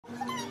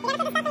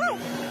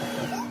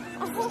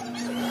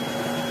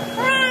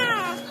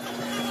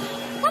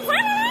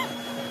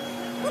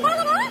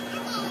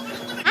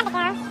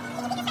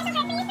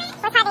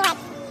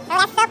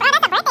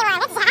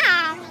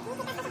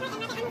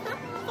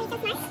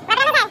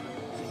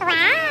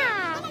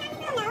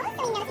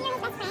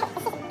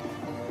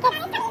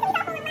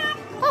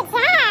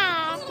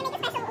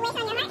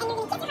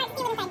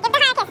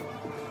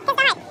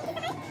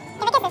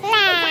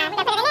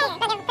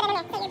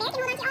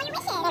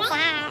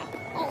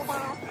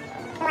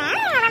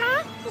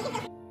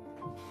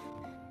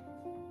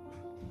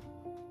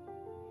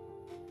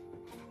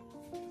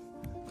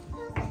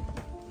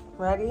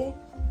Ready?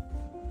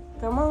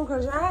 Come on,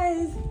 close your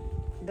eyes.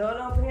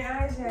 Don't open your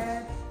eyes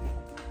yet.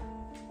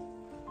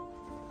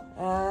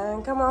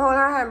 And come on, hold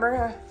her hand, bring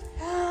her.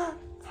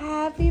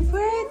 Happy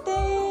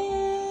birthday!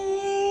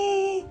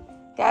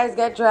 Guys,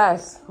 get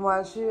dressed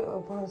while she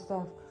opens her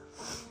stuff.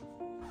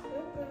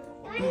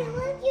 Daddy,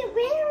 look, your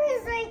banner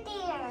is right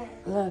there.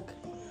 Look.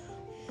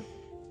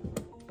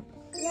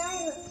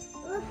 Daddy,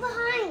 look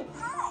behind.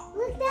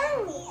 Look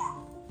down.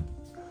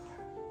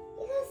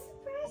 You got a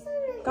surprise on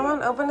it. Come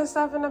on, open the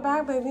stuff in the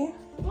bag, baby.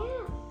 Yeah.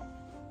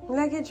 You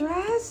like your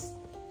dress?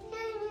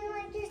 Daddy, you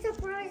like your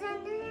surprise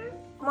on there?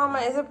 Mama,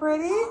 is it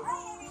pretty?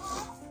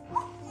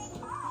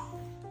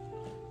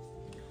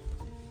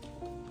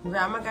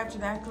 Grandma got you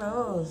that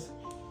clothes.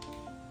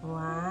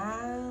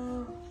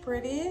 Wow.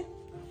 Pretty?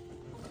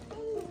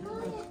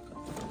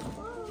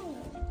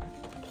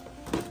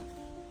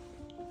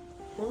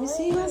 Let me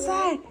see what's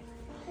that.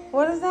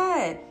 What is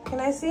that? Can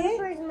I see it?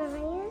 Where's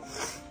mine?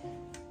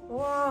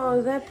 Whoa,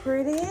 is that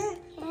pretty?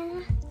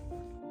 Yeah.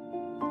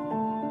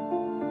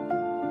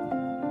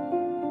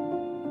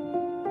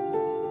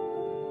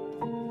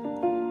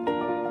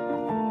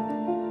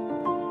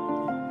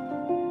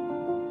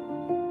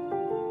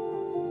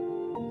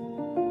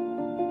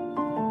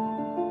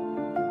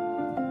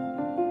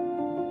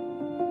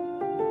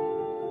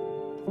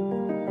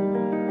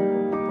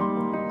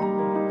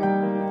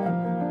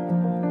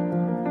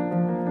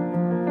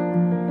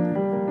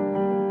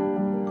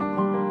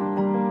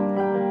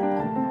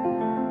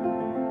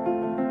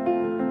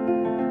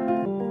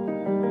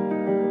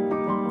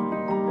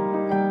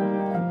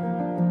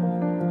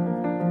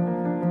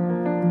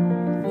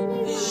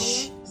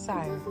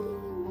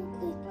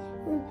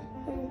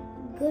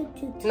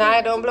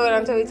 Nah, don't blow it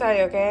until we tell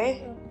you,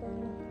 okay?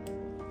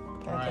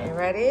 Okay,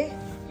 ready?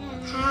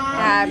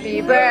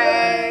 Happy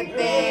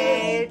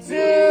birthday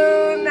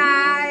to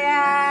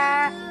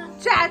Naya.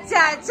 Cha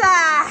cha cha.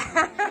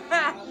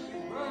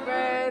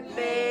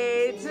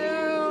 Birthday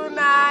to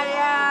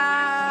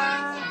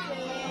Naya.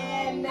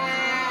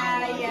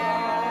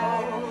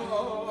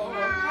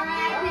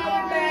 Happy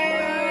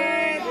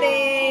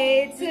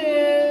birthday to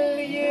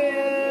you.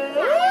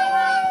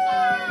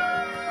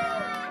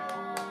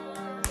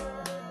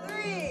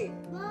 3.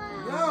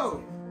 Go!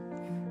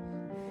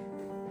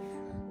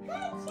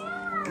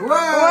 Whoa,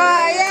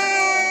 Wow! yay!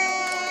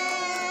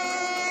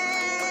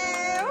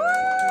 Woo!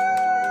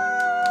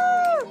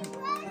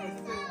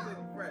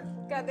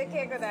 Got the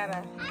cake with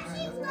Dada.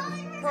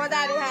 Hold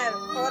Daddy's hand.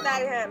 Hold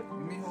Daddy's hand. Let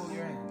me hold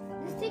your hand.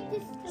 Let's take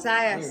this.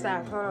 Saya,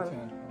 stop. Hold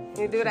on.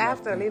 You do it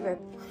after. Leave it.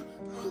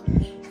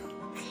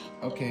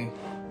 Okay.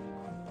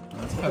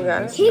 Let's You cut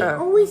got this. it? She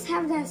always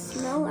have that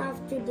smell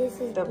after this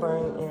is The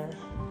burn, yeah.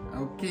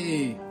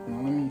 Okay.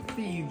 Now let me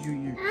feed you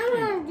your I'm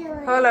gonna do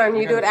it. Hold on.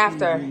 You do it I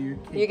gotta after. feed you your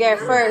cake. You get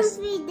first.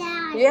 Feed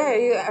Dad.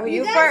 Yeah,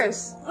 you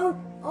first. Oh,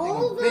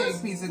 all of Big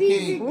us piece of feed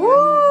cake. the-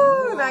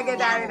 Woo! Now get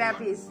Daddy that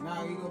piece.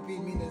 Now you gonna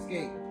feed me this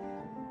cake.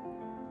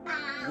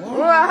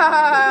 Whoa!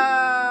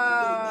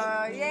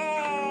 Yay!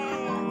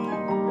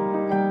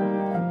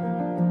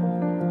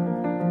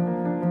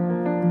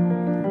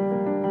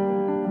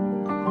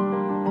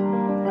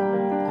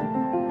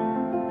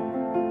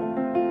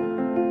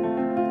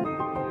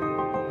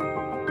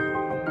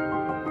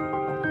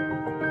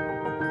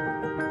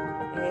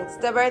 It's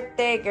the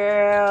birthday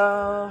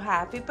girl.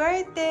 Happy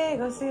birthday.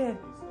 Go see it.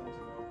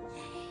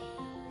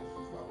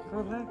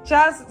 Go look.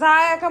 Just,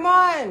 Saya, come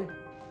on.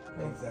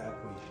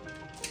 Exactly.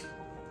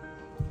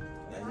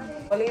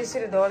 Dolly, you see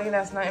the dolly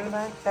that's not in the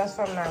bag? That's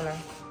from Nana.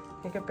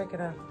 You can pick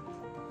it up.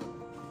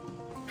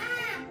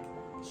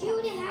 She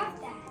wouldn't have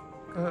that.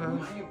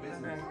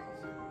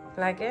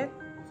 Like it?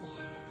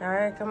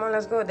 Alright, come on,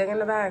 let's go. Dig in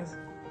the bags.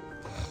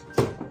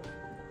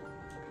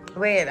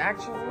 Wait,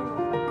 actually.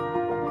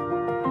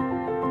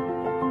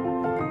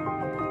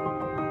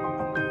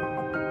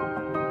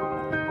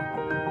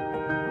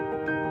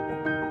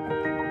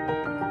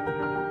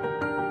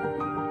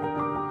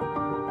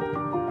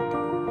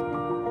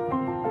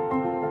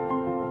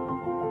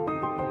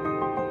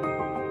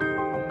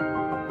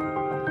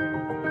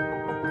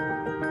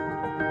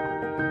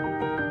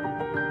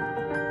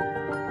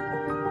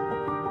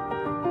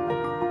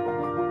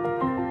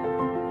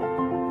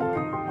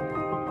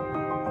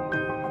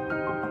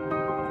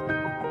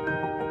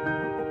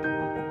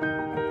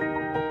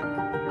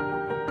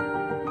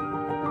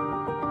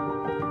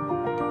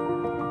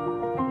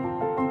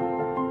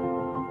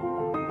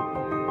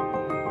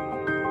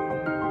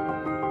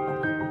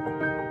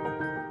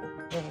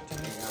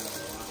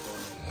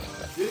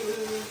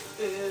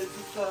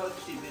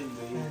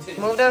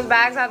 Move those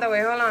bags out the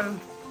way. Hold on.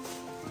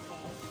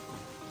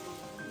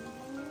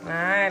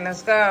 Alright,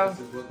 let's go.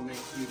 This is what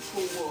makes you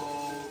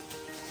cool.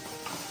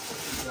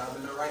 She's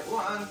grabbing the right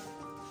one.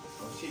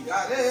 Oh, she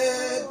got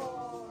it.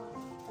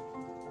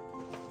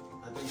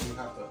 I think you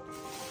have to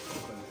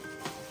open it.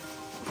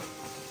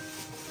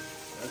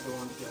 That's the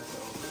one she has to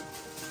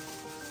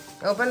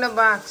open. Open the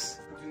box.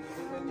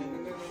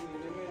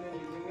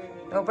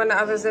 Open the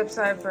other zip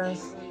side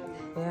first.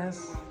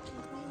 Yes.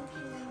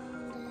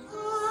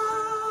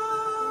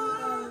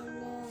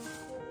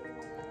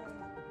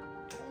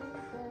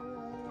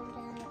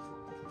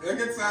 Look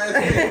at Saya's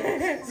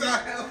face.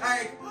 Saya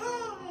like,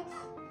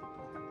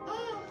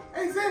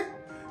 I said,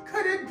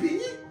 could it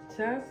be?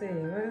 Chelsea,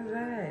 what is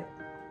that?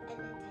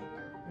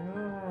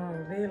 Oh,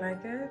 do you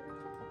like it?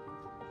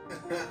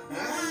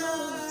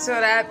 So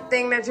that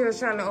thing that you was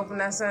trying to open,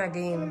 that's not a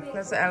game.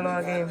 That's an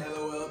LOL game.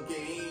 LOL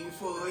game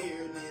for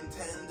your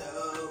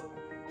Nintendo.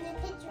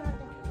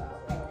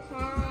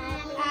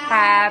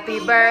 Happy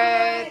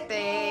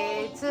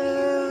birthday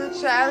to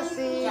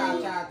Chelsea. Ciao,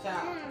 ciao,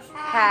 ciao.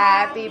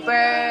 Happy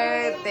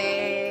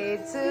birthday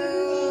to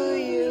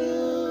you.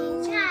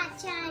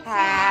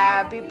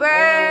 Happy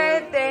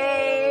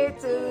birthday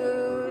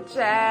to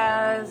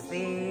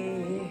Chelsea.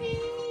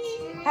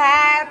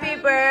 Happy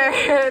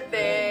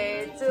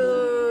birthday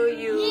to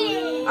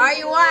you. Are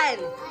you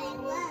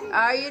 1?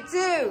 Are you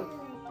 2?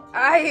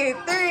 Are you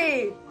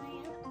 3?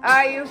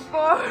 Are you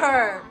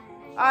 4?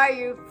 Are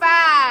you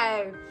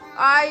 5?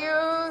 Are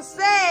you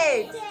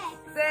 6?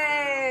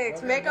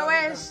 6. Make a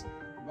wish.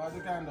 Blow the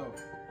candle.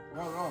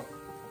 Roll.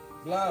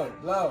 Blow,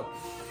 blow.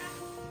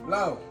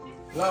 Blow.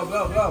 Blow,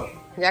 blow, blow.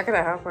 Y'all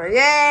gonna help her. Yay!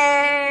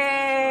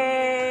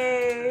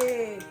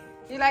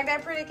 You like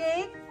that pretty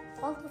cake?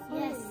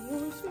 Yes.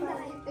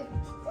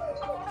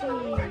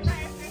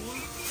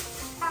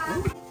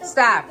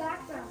 Stop.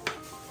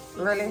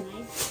 Really?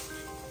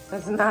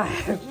 That's not.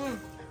 That's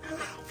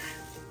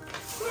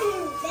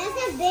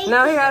a big.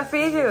 No, he gotta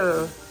feed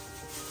you.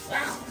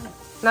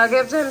 No,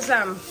 give to him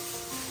some.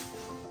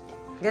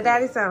 Get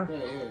daddy some. Yeah,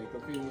 you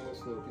can feed me this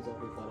little piece of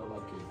cake. I don't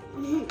like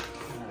cake.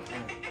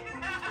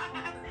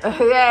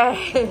 Yay!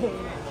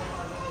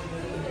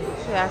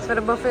 She asked for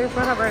the buffet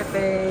for her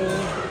birthday.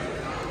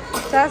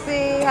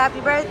 Chelsea,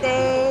 happy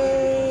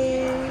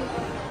birthday!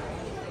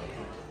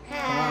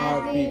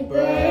 Happy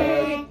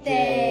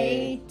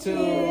birthday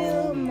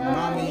to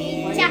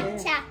mommy. Cha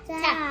cha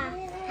cha.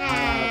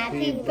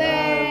 Happy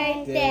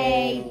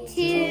birthday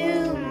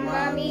to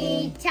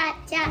mommy. Cha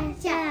cha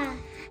cha.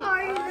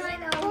 Sorry,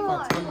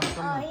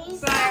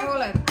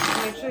 hold it.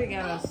 Make sure you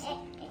get us.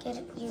 Get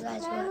it, you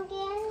guys want?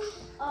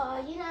 Oh,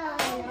 you know,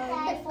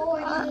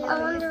 40,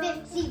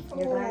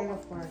 54.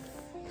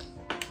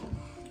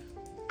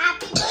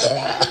 Happy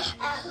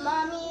birthday,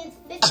 mommy is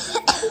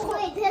 54.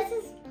 Wait, this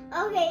is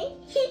okay.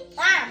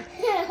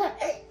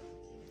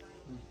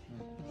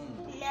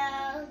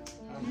 No,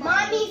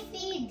 mommy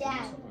feed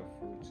dad.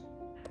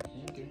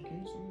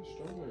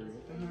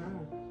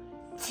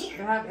 You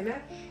have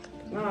enough?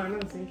 No, I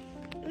don't see.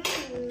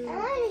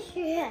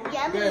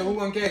 Okay, who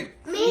want cake?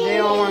 Me. They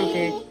all want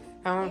cake.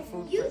 I want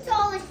food. You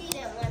told us you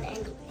didn't want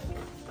anything.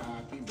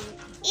 Happy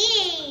birthday.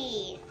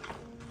 E.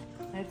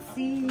 Let's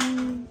see.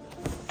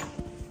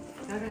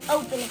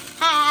 Open it.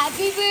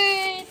 Happy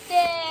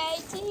birthday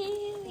to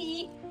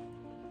you.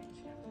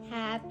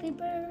 Happy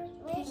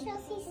birthday.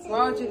 Why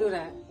would you do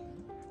that?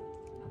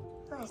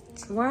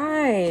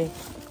 Why?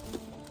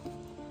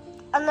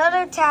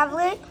 Another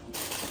tablet?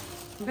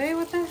 Babe,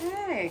 what the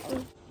heck?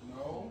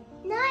 No.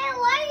 Naya,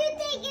 why are you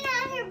taking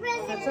out your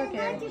present? That's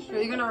okay.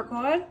 Are you gonna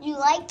record? You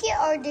like it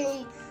or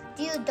do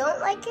you don't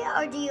like it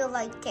or do you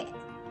like it?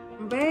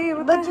 Babe,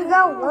 what But the you heck?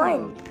 got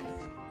one.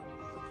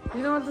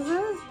 You know what this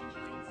is?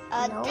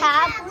 A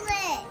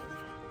tablet.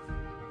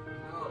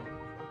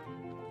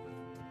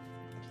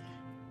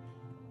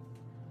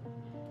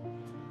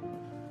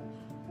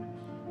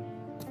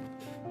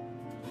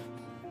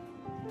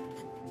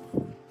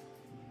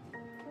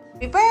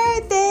 Happy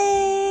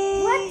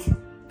birthday! What?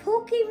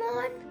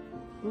 Pokemon?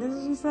 This is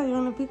what you said. You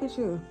want a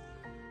Pikachu?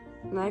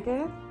 Like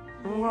it?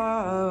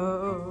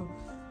 Whoa.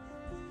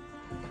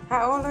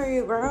 How old are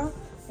you, girl?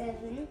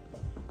 7.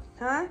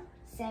 Huh?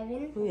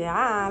 7.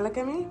 Yeah, look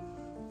at me.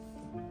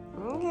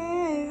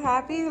 Okay,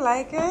 happy? You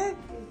like it?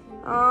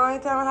 Oh, you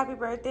tell me happy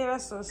birthday?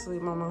 That's so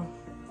sweet, Mama.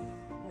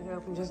 I can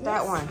open just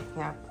that one.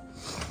 Yeah.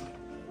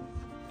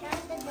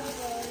 That's the big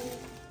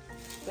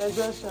There's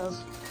your shells.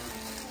 one.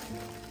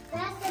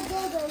 That's the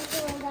big one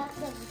too, and that's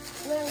the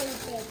really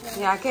big one.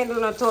 Yeah, I can't do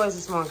no toys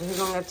this morning because he's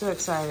going to get too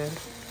excited.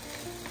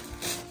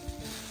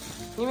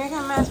 You make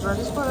a mess, bro.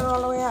 Just put it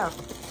all the way out.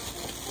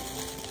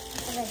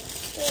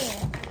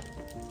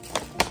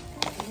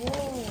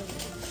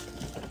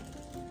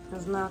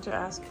 That's not what you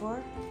asked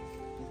for?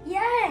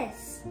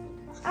 Yes!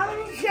 I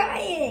want to try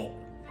it.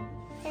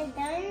 And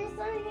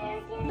dinosaur here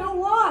again? No,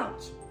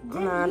 watch.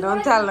 No,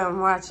 don't tell them.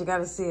 Watch, you got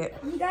to see it.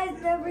 You guys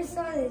never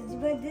saw this,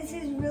 but this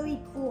is really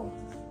cool.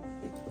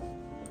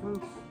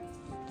 Mm.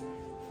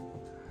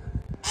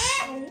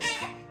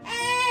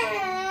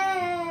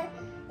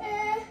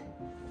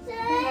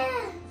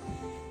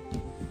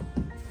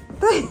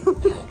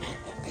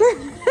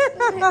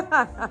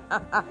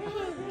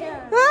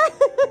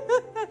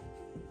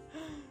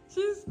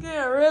 She's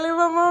scared. Really,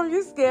 my mom?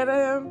 You scared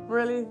of him?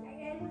 Really?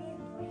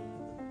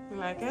 You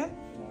like it?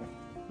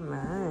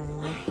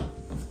 Nice.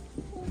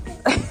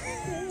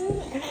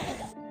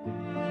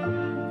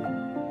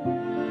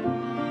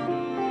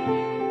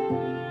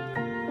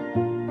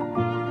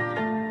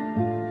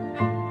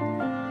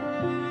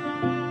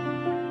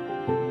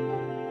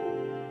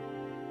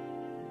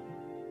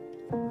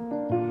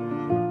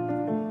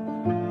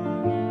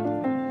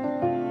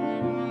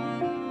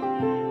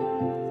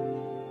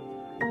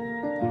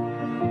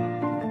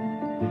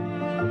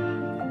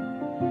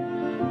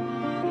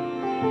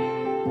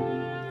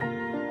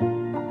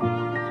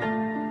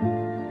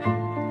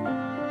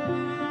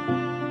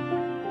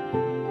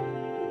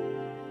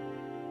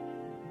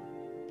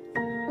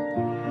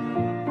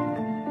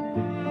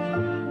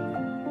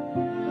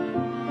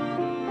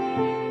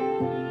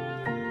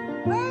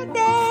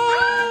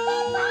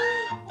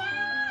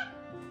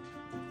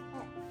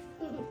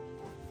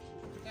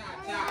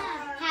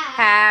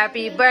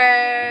 Happy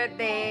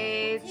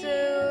birthday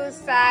to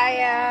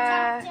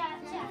Saya.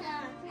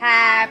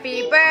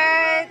 Happy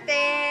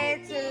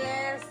birthday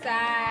to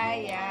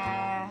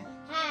Saya.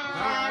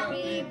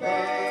 Happy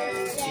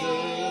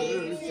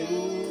birthday to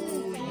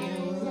you.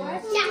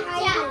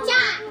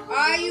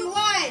 Are you 1?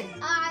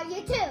 Are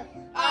you 2?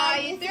 Are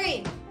you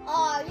 3?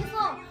 Are you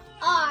 4?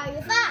 Are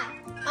you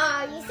 5?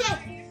 Are you 6?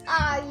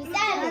 Are you 7?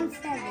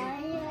 Are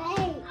you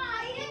 8?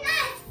 Are you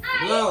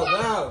 9? Blow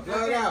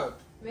it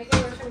out. Make it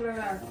work, blow it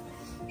out.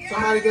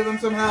 Somebody give him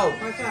some help.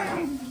 Watch out.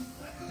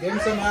 Give him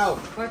some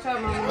help. Watch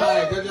out, Mama. All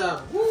right, good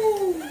job.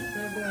 Woo.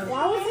 Good.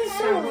 Why was it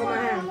so Hold my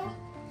hand.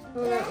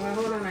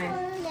 Hold on, man.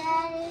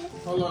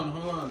 Hold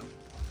on.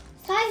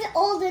 Ty's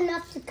old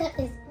enough to cut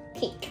this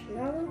cake.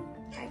 No,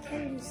 I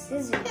can't use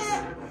scissors.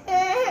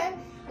 Okay,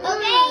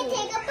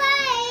 take a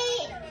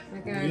bite.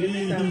 Okay.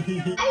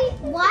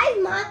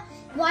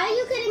 Why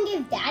you couldn't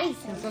give Daddy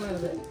some? Just a little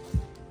bit.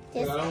 I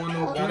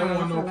don't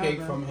want no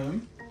cake from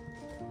him.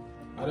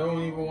 I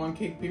don't even want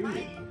cake,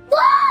 period.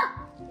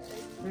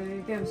 Ready?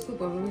 You can't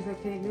scoop up. Let me say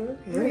cake, dude.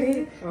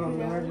 Really? Oh,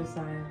 Lord, just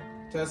saying.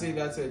 Tessie,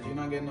 that's it. You're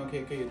not getting no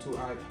cake because you're too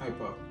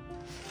hype up.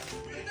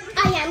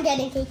 I am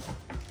getting cake.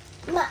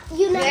 You're not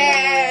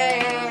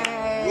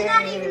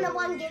even the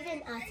one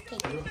giving us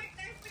cake.